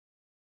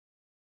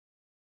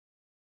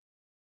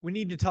We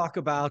need to talk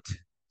about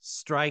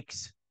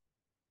strikes.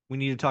 We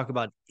need to talk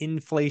about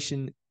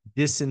inflation,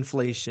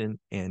 disinflation,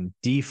 and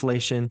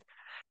deflation.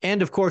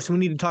 And of course, we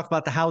need to talk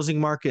about the housing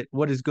market,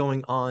 what is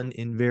going on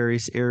in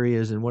various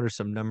areas, and what are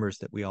some numbers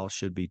that we all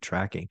should be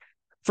tracking.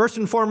 First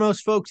and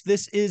foremost, folks,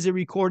 this is a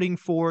recording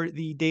for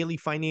the daily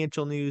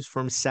financial news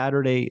from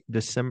Saturday,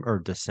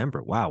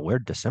 December. Wow,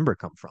 where'd December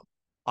come from?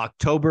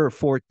 October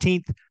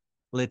 14th.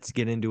 Let's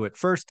get into it.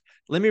 First,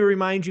 let me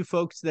remind you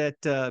folks that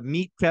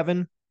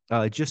MeetKevin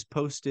just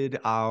posted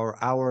our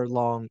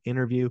hour-long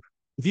interview.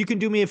 If you can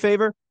do me a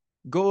favor,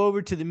 go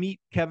over to the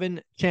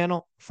MeetKevin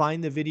channel,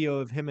 find the video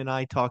of him and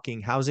I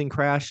talking housing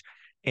crash,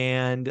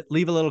 and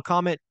leave a little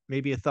comment,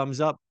 maybe a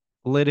thumbs up.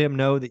 Let him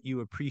know that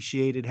you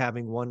appreciated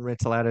having one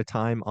rental at a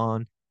time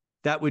on.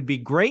 That would be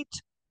great.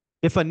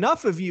 If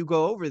enough of you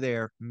go over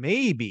there,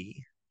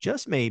 maybe,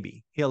 just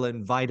maybe, he'll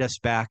invite us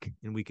back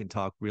and we can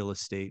talk real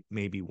estate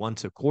maybe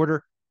once a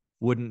quarter.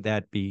 Wouldn't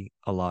that be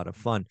a lot of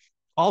fun?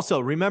 Also,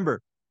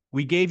 remember,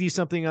 we gave you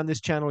something on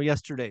this channel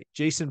yesterday.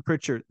 Jason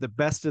Pritchard, the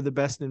best of the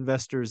best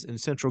investors in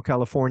Central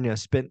California,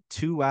 spent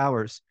 2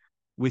 hours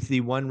with the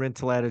One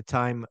Rental at a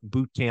Time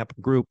boot camp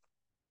group,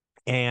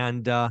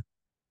 and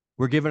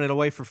we're giving it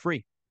away for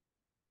free.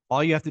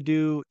 All you have to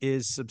do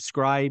is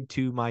subscribe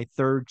to my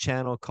third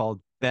channel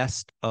called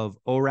Best of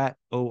ORAT,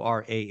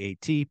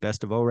 ORAAT,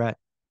 Best of ORAT.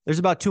 There's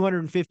about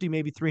 250,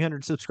 maybe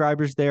 300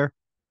 subscribers there.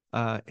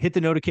 Hit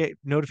the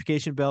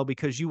notification bell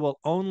because you will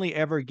only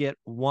ever get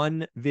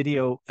one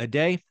video a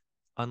day,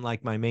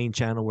 unlike my main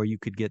channel where you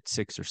could get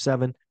 6 or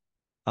 7.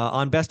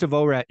 On Best of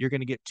ORAT, you're going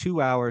to get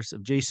 2 hours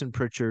of Jason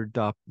Pritchard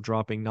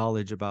dropping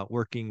knowledge about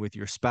working with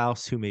your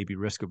spouse who may be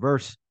risk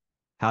averse,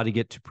 how to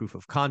get to proof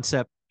of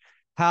concept,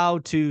 how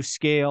to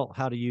scale,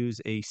 how to use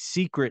a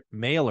secret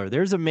mailer.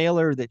 There's a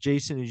mailer that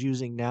Jason is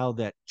using now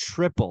that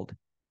tripled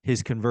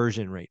his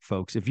conversion rate,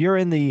 folks. If you're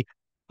in the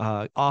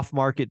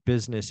off-market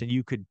business and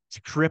you could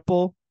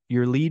triple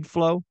your lead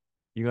flow,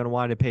 you're going to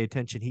want to pay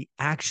attention. He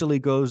actually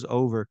goes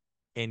over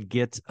and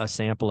gets a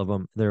sample of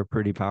them. They're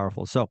pretty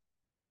powerful. So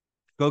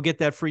go get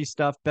that free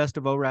stuff. Best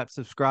of ORAP,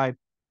 subscribe,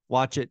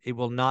 watch it. It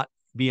will not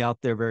be out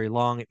there very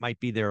long. It might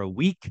be there a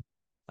week,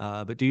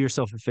 but do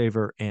yourself a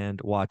favor and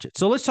watch it.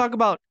 So let's talk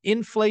about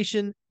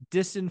inflation,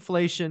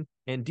 disinflation,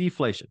 and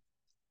deflation.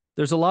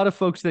 There's a lot of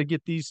folks that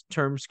get these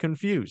terms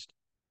confused.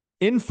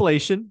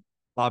 Inflation,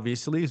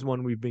 obviously, is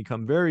one we've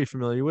become very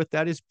familiar with.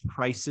 That is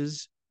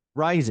prices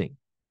rising.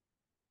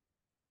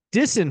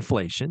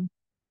 Disinflation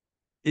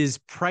is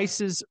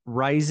prices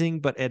rising,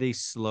 but at a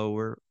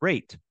slower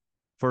rate.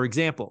 For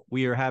example,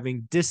 we are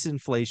having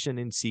disinflation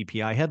in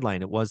CPI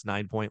headline. It was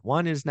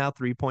 9.1, is now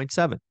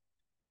 3.7.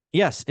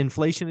 Yes,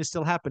 inflation is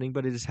still happening,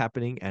 but it is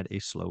happening at a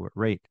slower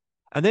rate.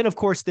 And then, of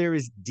course, there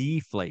is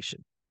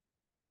deflation.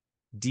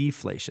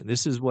 Deflation.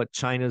 This is what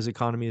China's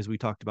economy, as we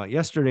talked about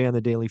yesterday on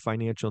the daily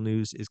financial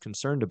news, is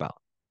concerned about.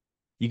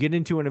 You get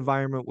into an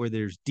environment where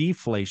there's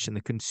deflation,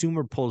 the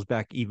consumer pulls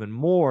back even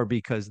more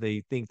because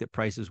they think that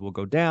prices will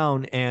go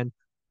down and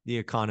the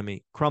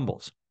economy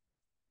crumbles.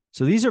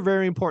 So these are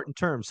very important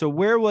terms. So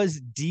where was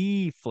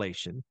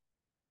deflation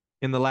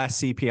in the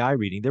last CPI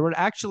reading? There were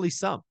actually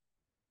some.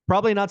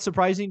 Probably not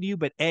surprising to you,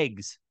 but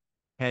eggs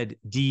had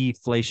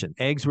deflation.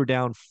 Eggs were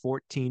down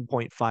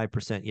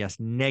 14.5%. Yes,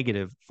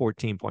 negative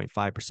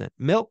 14.5%.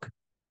 Milk,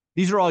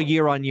 these are all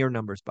year-on-year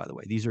numbers, by the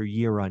way. These are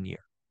year-on-year.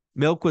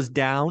 Milk was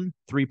down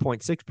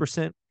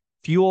 3.6%.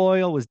 Fuel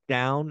oil was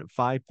down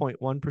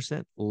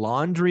 5.1%.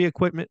 Laundry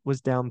equipment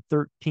was down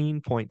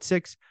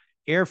 13.6%.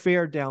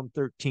 Airfare down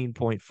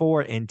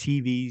 13.4%. And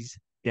TVs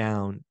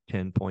down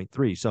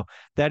 10.3%. So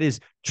that is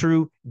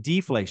true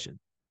deflation.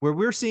 Where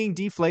we're seeing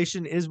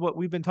deflation is what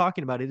we've been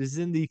talking about. It is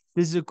in the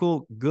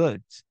physical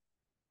goods.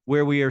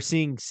 Where we are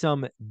seeing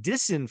some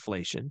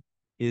disinflation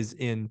is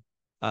in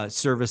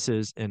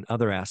services and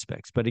other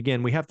aspects. But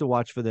again, we have to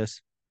watch for this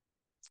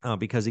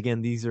because,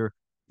 again, these are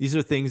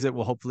things that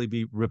will hopefully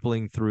be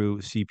rippling through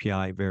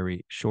CPI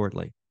very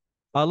shortly.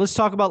 Let's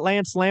talk about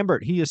Lance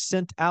Lambert. He has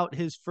sent out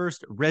his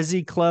first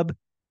Resi Club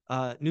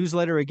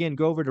newsletter. Again,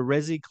 go over to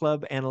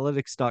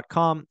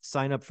resiclubanalytics.com,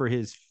 sign up for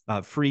his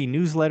free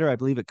newsletter. I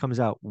believe it comes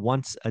out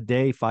once a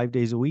day, 5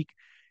 days a week,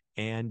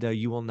 and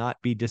you will not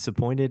be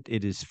disappointed.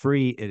 It is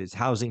free. It is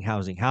housing,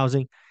 housing,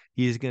 housing.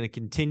 He is going to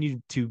continue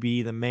to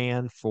be the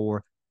man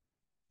for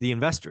the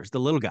investors, the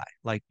little guy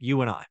like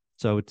you and I.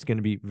 So it's going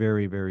to be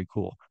very, very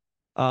cool.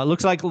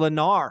 Looks like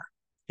Lennar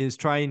is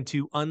trying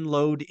to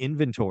unload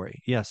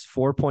inventory. Yes,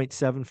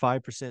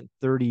 4.75%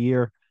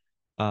 30-year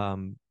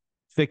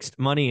fixed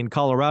money in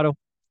Colorado,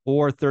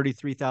 or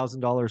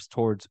 $33,000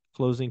 towards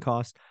closing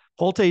costs.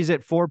 Holte is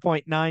at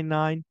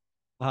 4.99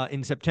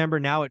 in September,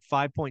 now at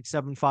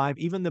 5.75.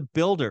 Even the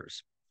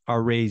builders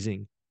are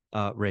raising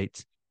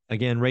rates.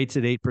 Again, rates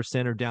at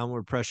 8% are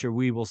downward pressure.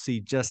 We will see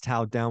just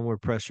how downward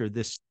pressure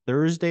this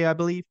Thursday, I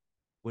believe,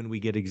 when we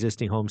get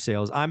existing home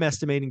sales. I'm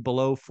estimating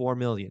below 4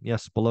 million.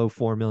 Yes, below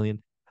 4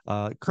 million.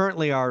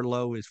 Currently, our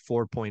low is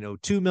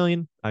 4.02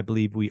 million. I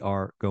believe we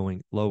are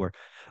going lower.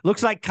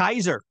 Looks like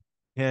Kaiser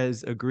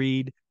has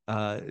agreed,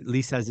 at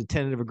least has a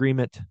tentative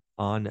agreement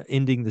on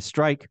ending the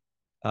strike.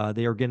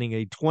 They are getting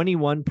a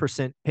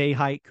 21% pay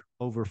hike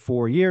over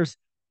 4 years.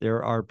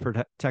 There are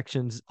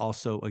protections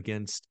also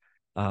against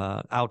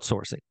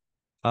outsourcing.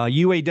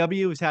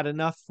 UAW has had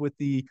enough with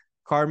the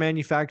car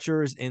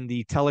manufacturers and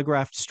the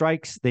telegraphed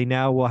strikes. They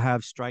now will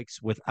have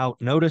strikes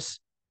without notice.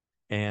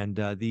 And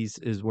these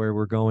is where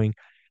we're going.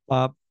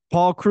 Paul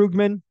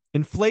Krugman,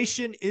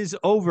 inflation is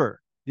over.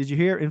 Did you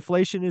hear?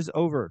 Inflation is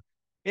over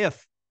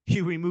if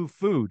you remove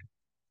food,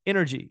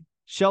 energy,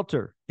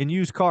 shelter, and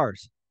used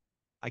cars.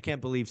 I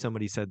can't believe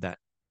somebody said that.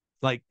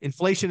 Like,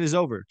 inflation is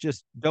over.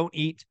 Just don't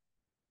eat,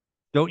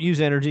 don't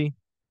use energy,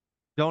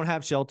 don't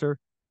have shelter,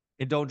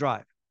 and don't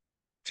drive.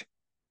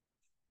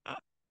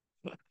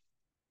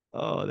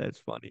 Oh, that's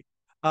funny.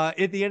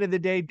 At the end of the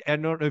day, I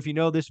don't know if you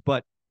know this,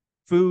 but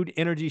food,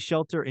 energy,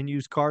 shelter, and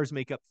used cars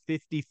make up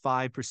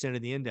 55%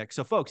 of the index.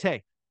 So, folks,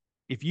 hey,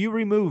 if you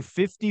remove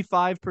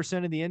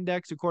 55% of the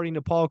index, according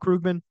to Paul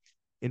Krugman,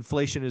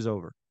 inflation is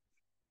over.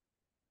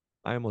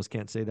 I almost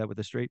can't say that with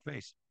a straight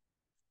face.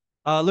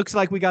 Looks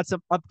like we got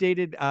some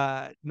updated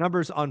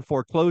numbers on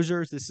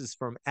foreclosures. This is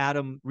from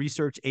Adam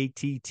Research,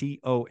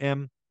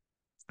 ATTOM.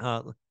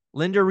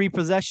 Lender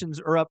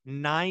repossessions are up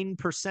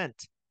 9%.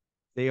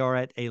 They are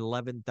at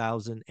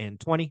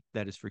 11,020.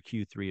 That is for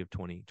Q3 of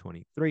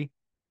 2023.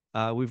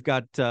 We've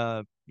got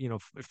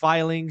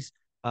filings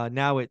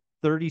now at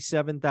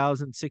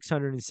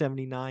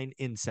 37,679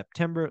 in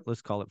September.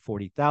 Let's call it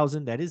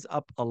 40,000. That is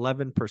up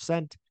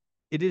 11%.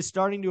 It is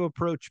starting to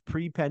approach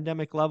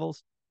pre-pandemic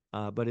levels,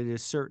 but it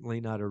is certainly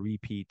not a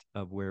repeat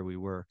of where we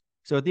were.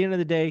 So at the end of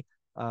the day,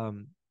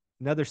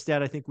 another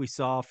stat I think we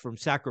saw from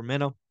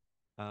Sacramento,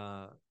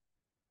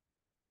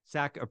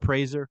 SAC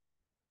appraiser,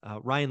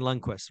 Ryan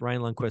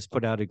Lundquist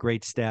put out a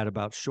great stat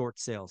about short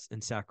sales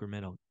in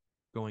Sacramento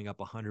going up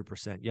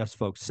 100%. Yes,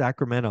 folks,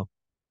 Sacramento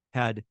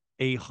had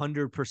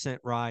 100%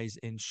 rise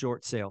in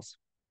short sales.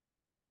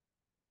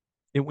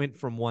 It went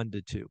from 1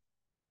 to 2.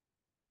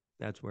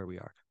 That's where we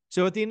are.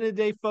 So at the end of the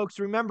day, folks,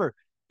 remember,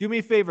 do me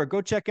a favor,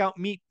 go check out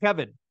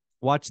MeetKevin.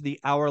 Watch the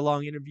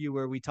hour-long interview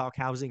where we talk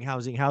housing.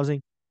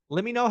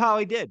 Let me know how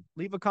I did.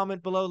 Leave a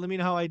comment below. Let me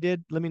know how I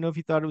did. Let me know if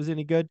you thought it was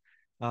any good.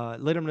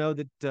 Let him know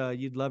that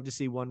you'd love to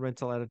see one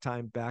rental at a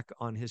time back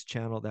on his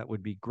channel. That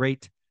would be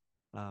great.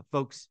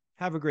 Folks,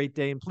 have a great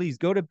day. And please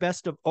go to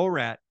Best of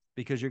ORAT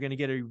because you're going to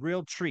get a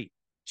real treat.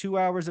 2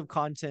 hours of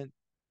content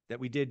that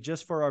we did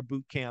just for our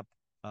boot camp.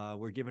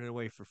 We're giving it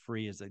away for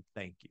free as a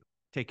thank you.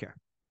 Take care.